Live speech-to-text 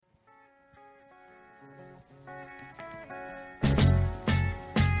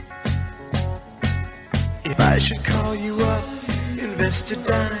If I should call you up, invest a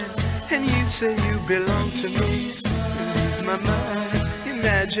dime, and you say you belong to me, so I lose my mind.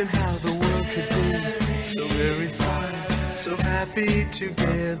 Imagine how the world could be so very fine, so happy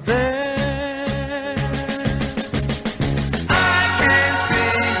together. I can't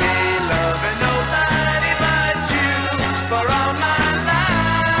see me loving nobody but you for all my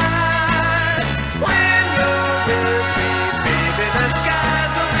life. When you're with me, baby, the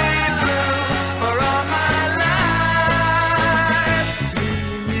skies will be blue for all my life.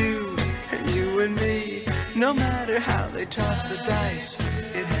 Me and you and me, no matter how they toss the dice,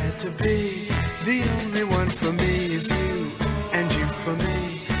 it had to be. The only one for me is you, and you for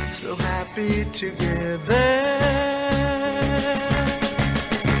me, so happy together.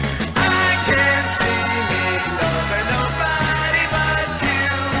 I can't see me loving nobody but you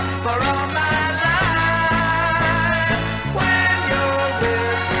for all my life. When you're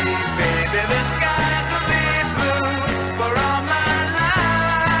with me, baby, the skies will be blue for all my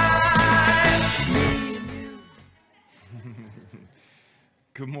life. Me and you.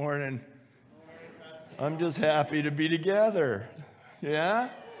 Good morning. I'm just happy to be together. Yeah?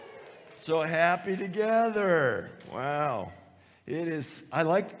 So happy together. Wow. It is, I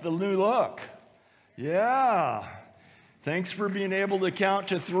like the new look. Yeah. Thanks for being able to count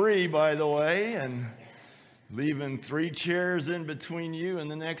to 3, by the way, and leaving 3 chairs in between you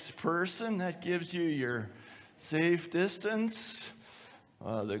and the next person. That gives you your safe distance,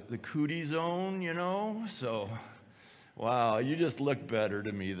 the cootie zone, you know. So, wow, you just look better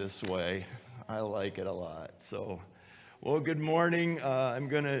to me this way. I like it a lot. So, well, good morning. I'm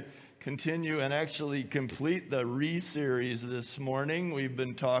going to continue and actually complete the re-series this morning. We've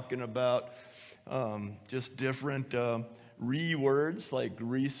been talking about just different re-words like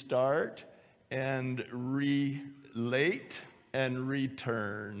restart and relate and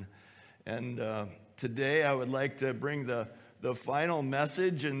return. And today I would like to bring the final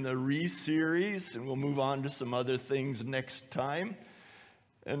message in the re-series, and we'll move on to some other things next time.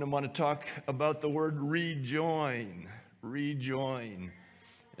 And I want to talk about the word rejoin. Rejoin.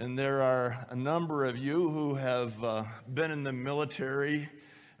 And there are a number of you who have been in the military,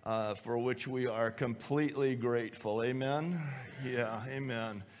 for which we are completely grateful. Amen? Yeah,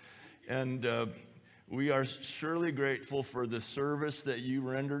 amen. And we are surely grateful for the service that you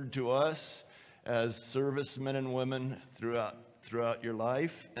rendered to us as servicemen and women throughout your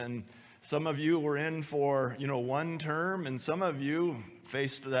life. And some of you were in for, one term, and some of you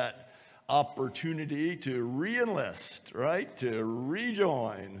faced that opportunity to re-enlist, right? To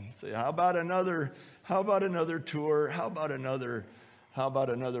rejoin. Say, how about another tour? How about another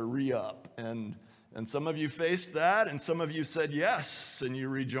re-up? And some of you faced that, and some of you said yes, and you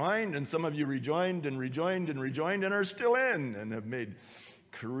rejoined, and some of you rejoined and rejoined and rejoined and are still in and have made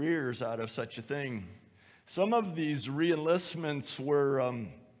careers out of such a thing. Some of these re-enlistments were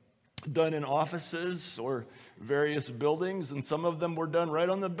done in offices or various buildings, and some of them were done right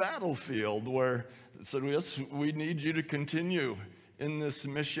on the battlefield where it said, yes, we need you to continue in this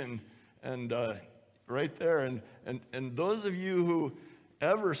mission. And right there, and those of you who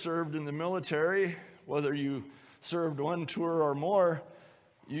ever served in the military, whether you served one tour or more,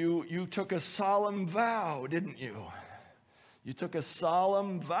 you took a solemn vow, didn't you? You took a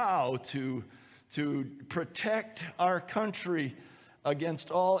solemn vow to protect our country against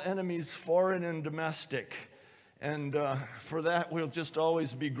all enemies, foreign and domestic. And for that, we'll just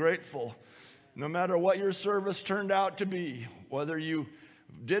always be grateful. No matter what your service turned out to be, whether you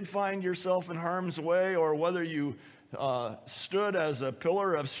did find yourself in harm's way or whether you stood as a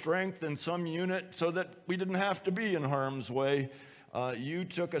pillar of strength in some unit so that we didn't have to be in harm's way, you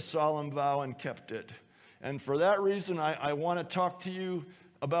took a solemn vow and kept it. And for that reason, I want to talk to you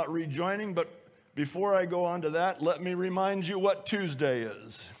about rejoining, but before I go on to that, let me remind you what Tuesday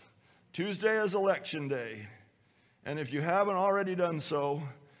is. Tuesday is Election Day. And if you haven't already done so,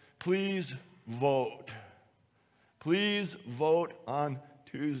 please vote. Please vote on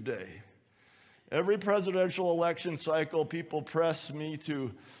Tuesday. Every presidential election cycle, people press me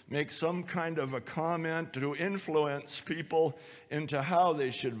to make some kind of a comment to influence people into how they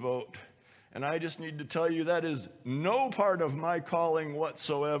should vote. And I just need to tell you that is no part of my calling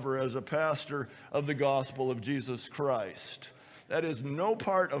whatsoever as a pastor of the gospel of Jesus Christ. That is no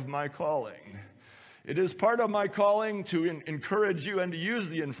part of my calling. It is part of my calling to encourage you and to use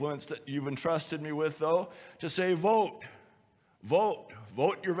the influence that you've entrusted me with, though, to say vote. Vote.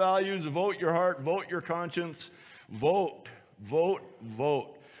 Vote your values, vote your heart, vote your conscience. Vote, vote,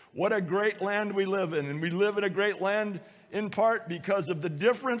 vote. What a great land we live in. And we live in a great land in part because of the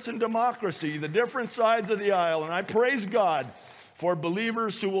difference in democracy, the different sides of the aisle. And I praise God for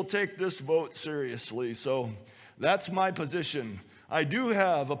believers who will take this vote seriously. So that's my position. I do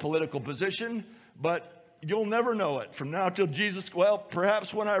have a political position, but you'll never know it from now till Jesus. Well,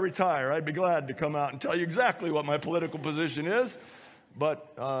 perhaps when I retire, I'd be glad to come out and tell you exactly what my political position is,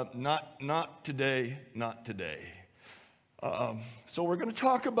 but not today, not today. So we're going to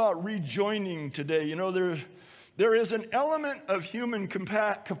talk about rejoining today. You know, there is an element of human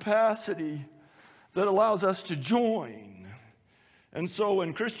capacity that allows us to join. And so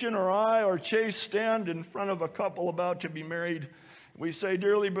when Christian or I or Chase stand in front of a couple about to be married, we say,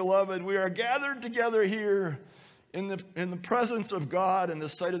 "Dearly beloved, we are gathered together here in the presence of God in the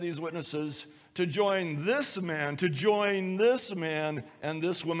sight of these witnesses to join this man and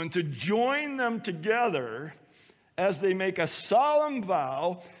this woman, to join them together as they make a solemn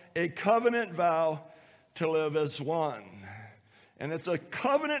vow, a covenant vow to live as one." And it's a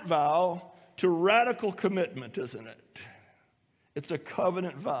covenant vow to radical commitment, isn't it? It's a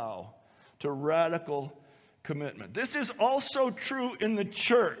covenant vow to radical commitment. This is also true in the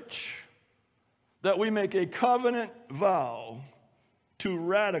church, that we make a covenant vow to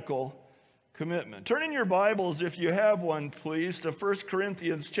radical commitment. Turn in your Bibles, if you have one, please, to 1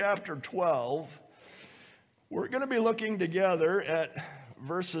 Corinthians chapter 12. We're going to be looking together at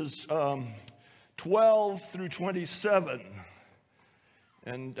verses 12 through 27.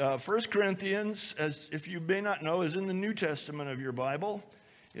 And 1 Corinthians, as if you may not know, is in the New Testament of your Bible.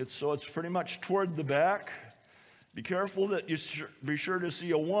 It's pretty much toward the back. Be careful that you be sure to see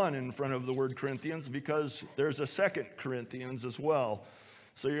a 1 in front of the word Corinthians, because there's a 2 Corinthians as well.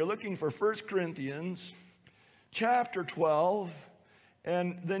 So you're looking for 1 Corinthians chapter 12,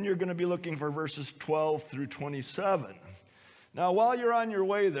 and then you're going to be looking for verses 12 through 27. Now, while you're on your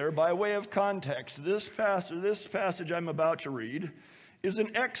way there, by way of context, this passage I'm about to read is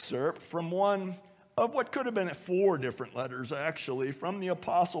an excerpt from one of what could have been 4 different letters, actually, from the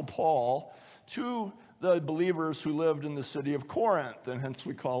Apostle Paul to the believers who lived in the city of Corinth, and hence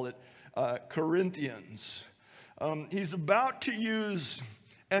we call it Corinthians. He's about to use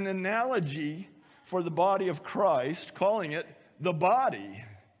an analogy for the body of Christ, calling it the body,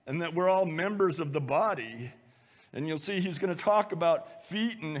 and that we're all members of the body. And you'll see he's going to talk about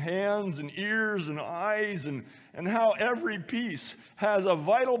feet and hands and ears and eyes and how every piece has a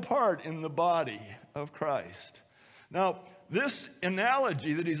vital part in the body of Christ. Now, this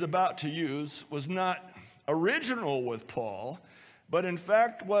analogy that he's about to use was not original with Paul, but in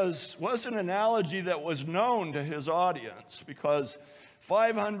fact was an analogy that was known to his audience, because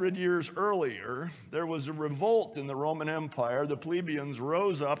 500 years earlier, there was a revolt in the Roman Empire. The plebeians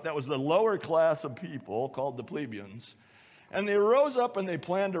rose up. That was the lower class of people called the plebeians. And they rose up and they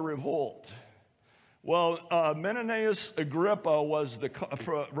planned a revolt. Well, Menenius Agrippa was the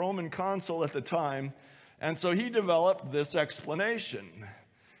Roman consul at the time, and so he developed this explanation.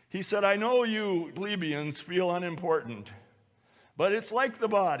 He said, "I know you plebeians feel unimportant, but it's like the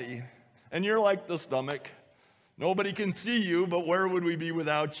body, and you're like the stomach. Nobody can see you, but where would we be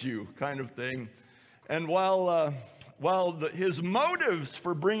without you?" kind of thing. And while his motives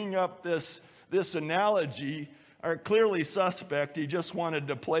for bringing up this analogy are clearly suspect, he just wanted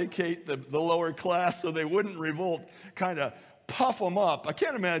to placate the lower class so they wouldn't revolt, kind of puff them up. I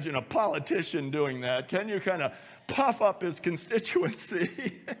can't imagine a politician doing that. Can you? Kind of puff up his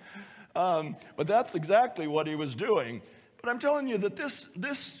constituency. But that's exactly what he was doing. But I'm telling you that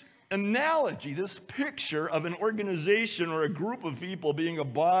this analogy, this picture of an organization or a group of people being a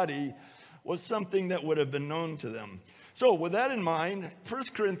body, was something that would have been known to them. So with that in mind,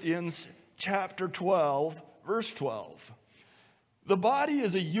 1 Corinthians chapter 12, verse 12. "The body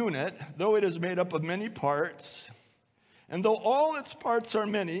is a unit, though it is made up of many parts, and though all its parts are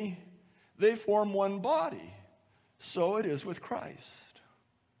many, they form one body. So it is with Christ."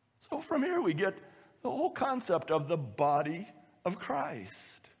 So from here we get the whole concept of the body of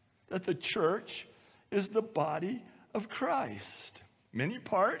Christ, that the church is the body of Christ. Many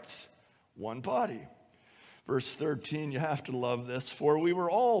parts, one body. Verse 13, you have to love this. "For we were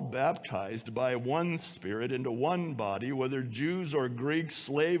all baptized by one Spirit into one body, whether Jews or Greeks,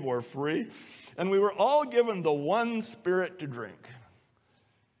 slave or free, and we were all given the one Spirit to drink."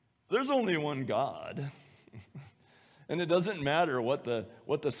 There's only one God. And it doesn't matter what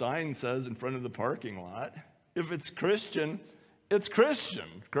the sign says in front of the parking lot. If it's Christian, it's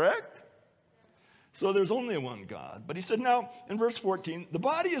Christian, correct? So there's only one God. But he said, now, in verse 14, "The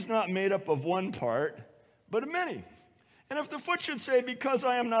body is not made up of one part, but of many. And if the foot should say, 'Because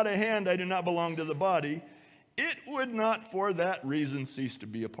I am not a hand, I do not belong to the body,' it would not for that reason cease to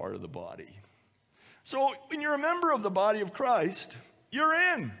be a part of the body." So when you're a member of the body of Christ, you're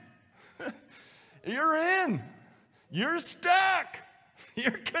in. You're in. you're stuck.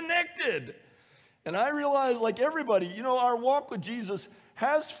 You're connected. And I realize, like everybody, our walk with Jesus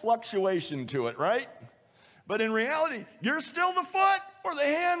has fluctuation to it, right? But in reality, you're still the foot or the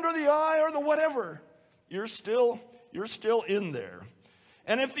hand or the eye or the whatever. You're still in there.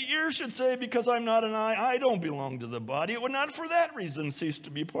 And if the ear should say, because I'm not an eye, I don't belong to the body, it would not for that reason cease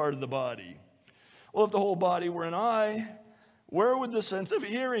to be part of the body. Well, if the whole body were an eye, where would the sense of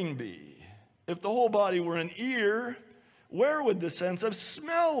hearing be? If the whole body were an ear, where would the sense of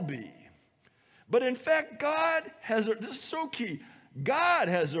smell be? But in fact, this is so key, God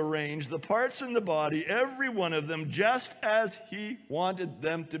has arranged the parts in the body, every one of them, just as he wanted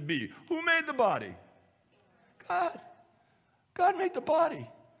them to be. Who made the body? God. God made the body.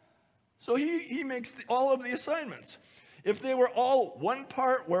 So he makes all of the assignments. If they were all one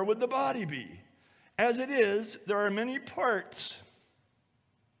part, where would the body be? As it is, there are many parts,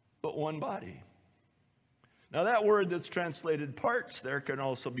 but one body. Now that word that's translated parts there can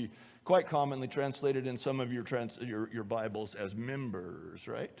also be quite commonly translated in some of your Bibles as members,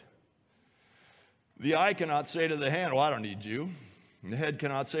 right? The eye cannot say to the hand, well, I don't need you. And the head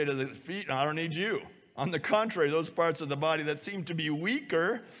cannot say to the feet, I don't need you. On the contrary, those parts of the body that seem to be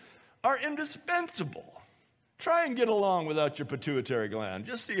weaker are indispensable. Try and get along without your pituitary gland.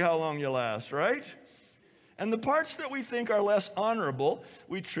 Just see how long you last, right? And the parts that we think are less honorable,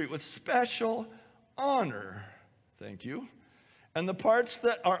 we treat with special honor. Thank you. And the parts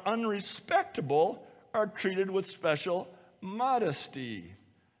that are unrespectable are treated with special modesty.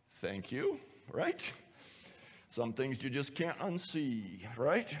 Thank you, right? Some things you just can't unsee,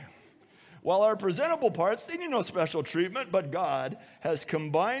 right? While our presentable parts, they need no special treatment, but God has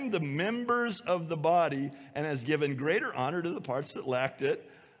combined the members of the body and has given greater honor to the parts that lacked it,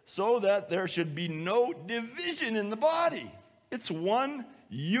 so that there should be no division in the body. It's one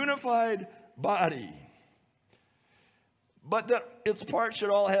unified body. But that its parts should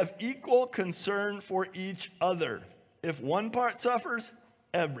all have equal concern for each other. If one part suffers,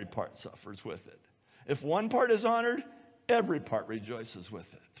 every part suffers with it. If one part is honored, every part rejoices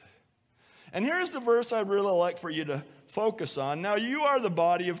with it. And here's the verse I'd really like for you to focus on. Now, you are the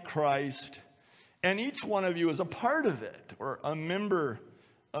body of Christ, and each one of you is a part of it, or a member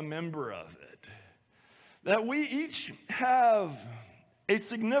of it. That we each have a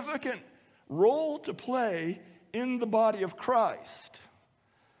significant role to play in the body of Christ.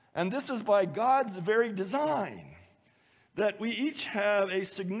 And this is by God's very design, that we each have a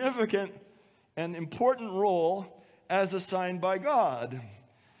significant and important role as assigned by God.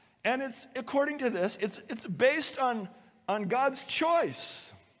 And it's, according to this, it's based on God's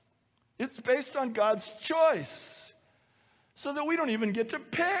choice. It's based on God's choice. So that we don't even get to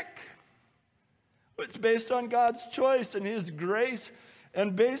pick. It's based on God's choice and his grace.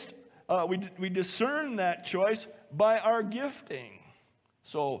 And we discern that choice by our gifting.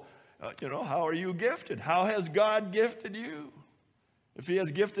 So, how are you gifted? How has God gifted you? If he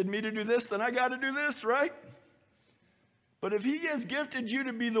has gifted me to do this, then I got to do this, right? But if he has gifted you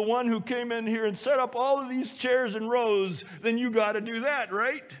to be the one who came in here and set up all of these chairs and rows, then you got to do that,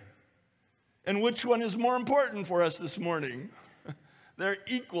 right? And which one is more important for us this morning? They're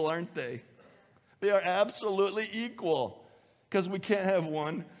equal, aren't they? They are absolutely equal, because we can't have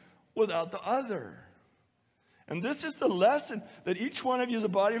one without the other. And this is the lesson, that each one of you is a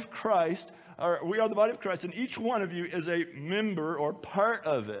body of Christ, or we are the body of Christ, and each one of you is a member or part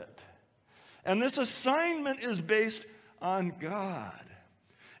of it. And this assignment is based on God.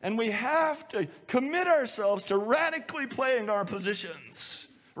 And we have to commit ourselves to radically playing our positions.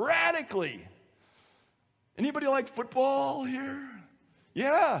 Radically. Anybody like football here?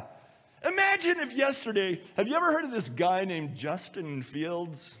 Yeah. Imagine if yesterday, have you ever heard of this guy named Justin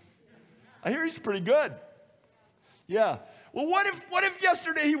Fields? I hear he's pretty good. Yeah. Well, what if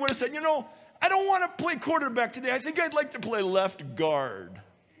yesterday he would have said, I don't want to play quarterback today. I think I'd like to play left guard.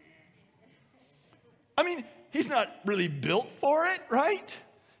 I mean, he's not really built for it, right?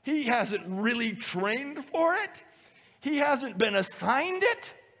 He hasn't really trained for it. He hasn't been assigned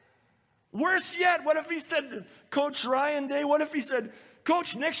it. Worse yet, what if he said, Coach Ryan Day, what if he said,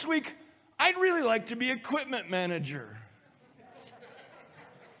 Coach, next week, I'd really like to be equipment manager.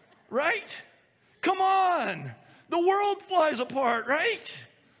 Right? Come on. The world flies apart, right?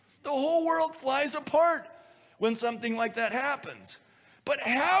 The whole world flies apart when something like that happens. But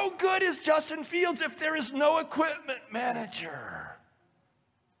how good is Justin Fields if there is no equipment manager?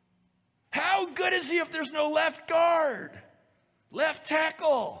 How good is he if there's no left guard, left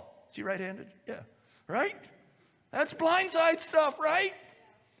tackle? Is he right-handed? Yeah. Right? That's blindside stuff, right?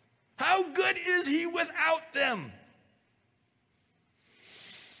 How good is he without them?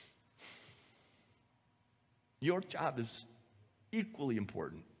 Your job is equally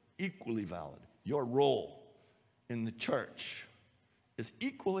important, equally valid. Your role in the church is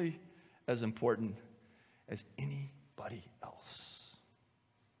equally as important as anybody else.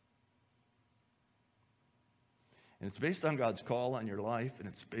 And it's based on God's call on your life, and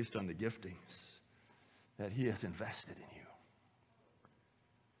it's based on the giftings that He has invested in you.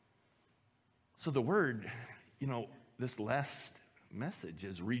 So the word, this last message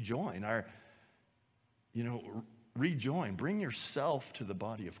is rejoin. Rejoin. Bring yourself to the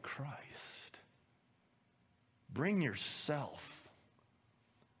body of Christ. Bring yourself.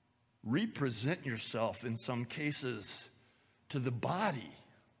 Represent yourself, in some cases, to the body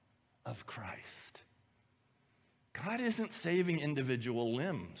of Christ. God isn't saving individual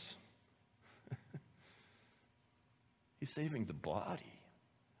limbs. He's saving the body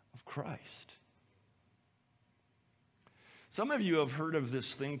of Christ. Some of you have heard of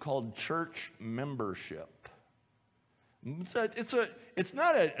this thing called church membership. It's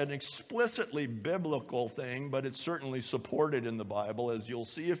not an explicitly biblical thing, but it's certainly supported in the Bible, as you'll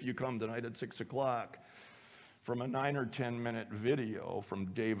see if you come tonight at 6 o'clock from a 9 or 10 minute video from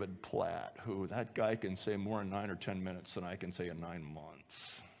David Platt, who that guy can say more in 9 or 10 minutes than I can say in 9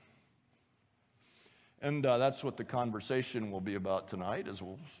 months. And that's what the conversation will be about tonight, is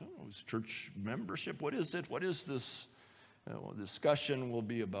church membership. What is it? What is this? Discussion will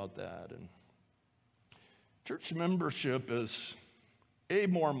be about that. And church membership is a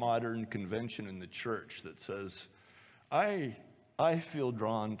more modern convention in the church that says, I feel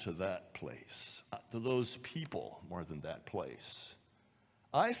drawn to that place, to those people more than that place.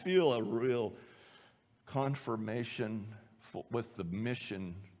 I feel a real confirmation with the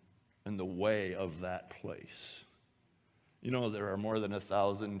mission and the way of that place. There are more than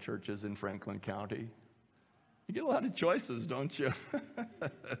 1,000 churches in Franklin County. You get a lot of choices, don't you?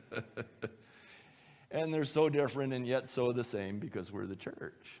 And they're so different and yet so the same because we're the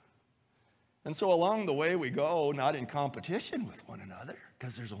church. And so along the way we go, not in competition with one another,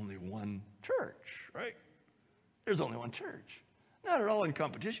 because there's only one church, right? There's only one church. Not at all in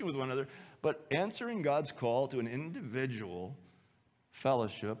competition with one another, but answering God's call to an individual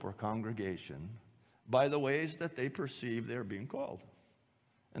fellowship or congregation by the ways that they perceive they're being called.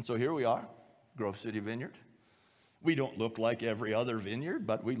 And so here we are, Grove City Vineyard. We don't look like every other vineyard,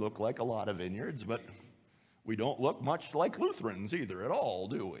 but we look like a lot of vineyards, but we don't look much like Lutherans either at all,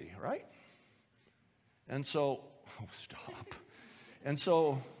 do we, right? And so, stop. And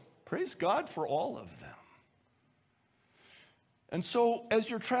so, praise God for all of them. And so, as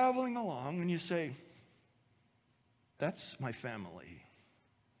you're traveling along and you say, that's my family.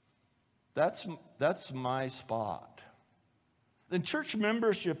 That's my spot. Then church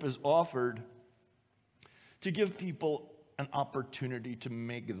membership is offered to give people an opportunity to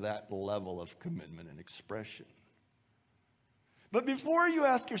make that level of commitment and expression. But before you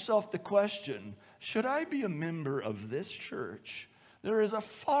ask yourself the question, should I be a member of this church? There is a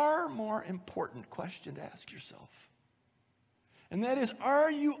far more important question to ask yourself. And that is,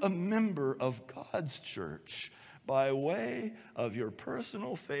 are you a member of God's church by way of your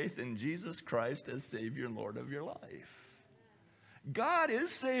personal faith in Jesus Christ as Savior and Lord of your life? God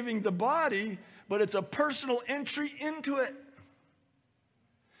is saving the body, but it's a personal entry into it.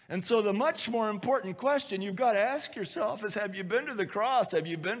 And so the much more important question you've got to ask yourself is, have you been to the cross? Have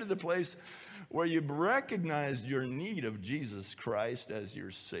you been to the place where you've recognized your need of Jesus Christ as your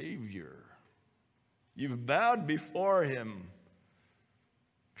Savior? You've bowed before Him,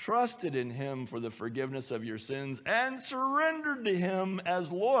 trusted in Him for the forgiveness of your sins, and surrendered to Him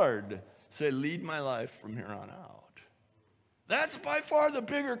as Lord. Say, lead my life from here on out. That's by far the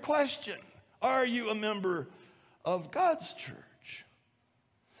bigger question. Are you a member of God's church?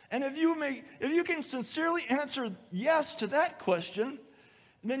 And if you can sincerely answer yes to that question,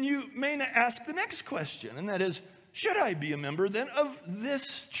 then you may ask the next question, and that is, should I be a member then of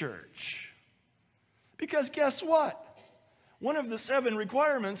this church? Because guess what? One of the 7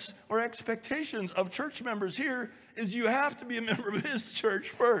 requirements or expectations of church members here is you have to be a member of His church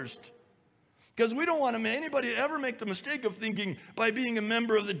first. Because we don't want anybody to ever make the mistake of thinking by being a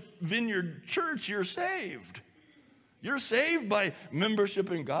member of the Vineyard Church, you're saved. You're saved by membership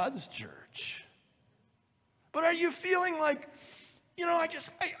in God's church. But are you feeling like, I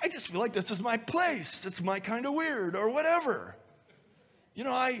just feel like this is my place. It's my kind of weird or whatever.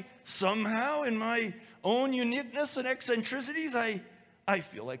 I somehow in my own uniqueness and eccentricities, I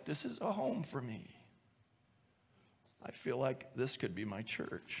feel like this is a home for me. I feel like this could be my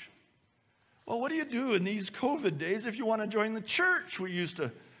church. Well, what do you do in these COVID days if you want to join the church? We used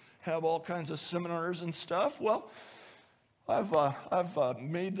to have all kinds of seminars and stuff. Well, I've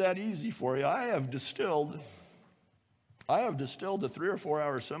made that easy for you. I have distilled I have distilled a 3 or 4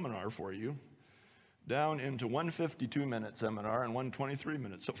 hour seminar for you down into one 52-minute seminar and one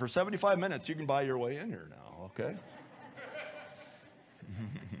 23-minute. So for 75 minutes, you can buy your way in here now, okay?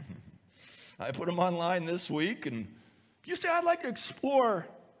 I put them online this week, and if you say, I'd like to explore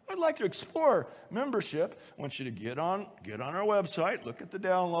membership, I want you to get on our website, look at the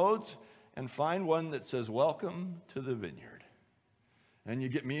downloads, and find one that says, Welcome to the Vineyard. And you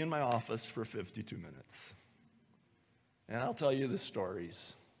get me in my office for 52 minutes. And I'll tell you the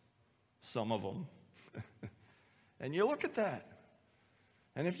stories, some of them. And you look at that.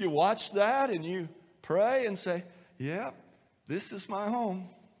 And if you watch that and you pray and say, yeah, this is my home.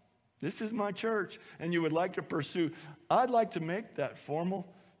 This is my church. And you would like to pursue, I'd like to make that formal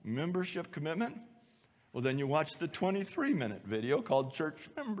membership commitment. Well, then you watch the 23-minute video called Church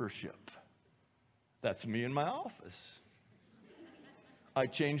Membership. That's me in my office. I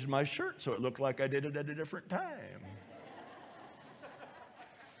changed my shirt so it looked like I did it at a different time.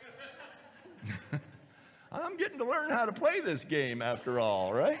 I'm getting to learn how to play this game after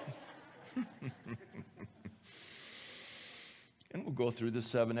all, right? And we'll go through the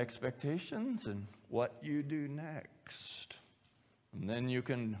 7 expectations and what you do next. And then you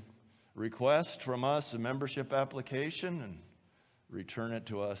can request from us a membership application and return it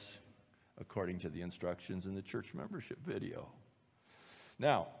to us according to the instructions in the church membership video.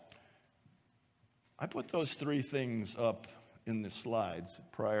 Now, I put those 3 things up in the slides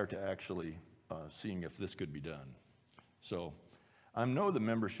prior to actually seeing if this could be done. So I know the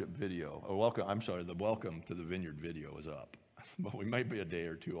membership video, the welcome to the Vineyard video is up, but we might be a day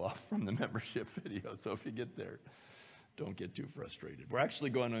or 2 off from the membership video. So if you get there, don't get too frustrated. We're actually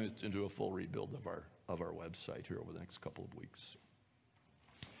going to do a full rebuild of our website here over the next couple of weeks.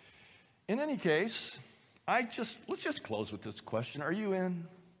 In any case, let's just close with this question. Are you in?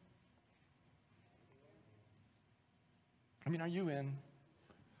 Are you in?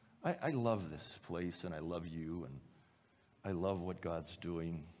 I love this place, and I love you, and I love what God's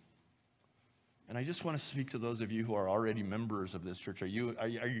doing. And I just want to speak to those of you who are already members of this church.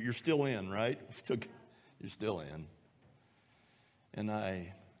 You're still in, right? You're still in. And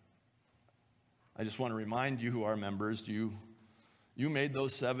I just want to remind you who are members, you made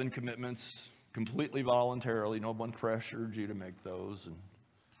those 7 commitments completely voluntarily. No one pressured you to make those, and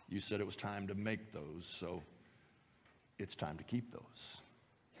you said it was time to make those, so it's time to keep those.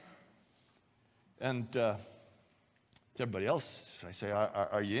 And to everybody else, I say,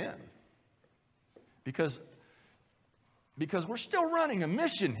 are you in? Because we're still running a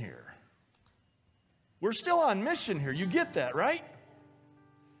mission here. We're still on mission here. You get that, right?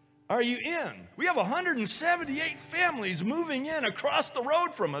 Are you in? We have 178 families moving in across the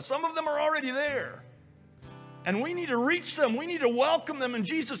road from us. Some of them are already there. And we need to reach them. We need to welcome them in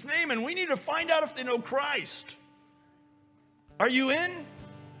Jesus' name, and we need to find out if they know Christ. Are you in?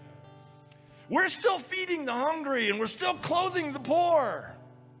 We're still feeding the hungry, and we're still clothing the poor.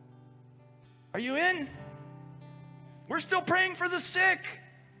 Are you in? We're still praying for the sick.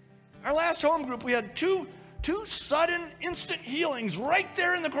 Our last home group, we had two sudden instant healings right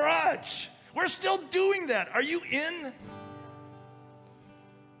there in the garage. We're still doing that. Are you in?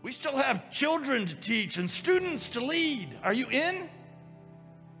 We still have children to teach and students to lead. Are you in?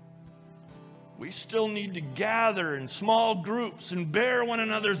 We still need to gather in small groups and bear one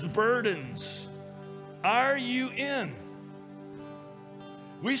another's burdens. Are you in?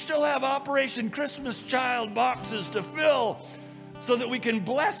 We still have Operation Christmas Child boxes to fill so that we can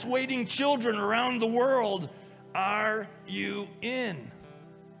bless waiting children around the world. Are you in?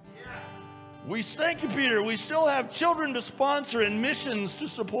 Thank you, Peter. We still have children to sponsor and missions to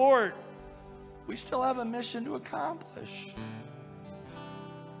support. We still have a mission to accomplish.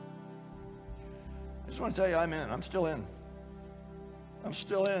 I just want to tell you, I'm in. I'm still in. I'm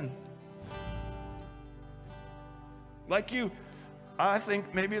still in. Like you, I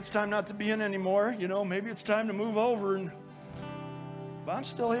think maybe it's time not to be in anymore. Maybe it's time to move over. But I'm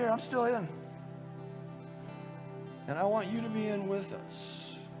still here. I'm still in. And I want you to be in with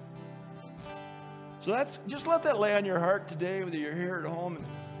us. So just let that lay on your heart today, whether you're here at home. And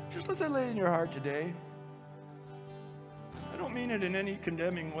just let that lay in your heart today. I don't mean it in any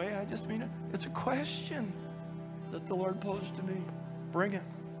condemning way. I just mean it's a question that the Lord posed to me. Bring it.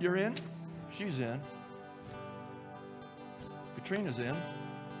 You're in? She's in. Katrina's in.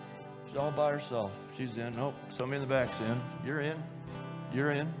 She's all by herself. She's in. Nope. Somebody in the back's in. You're in.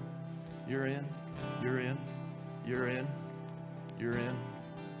 You're in. You're in. You're in. You're in. You're in.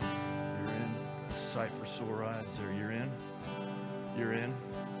 You're in. Sight for sore eyes there. You're in. You're in.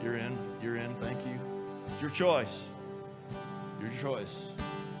 You're in. You're in. Thank you. It's your choice. Your choice.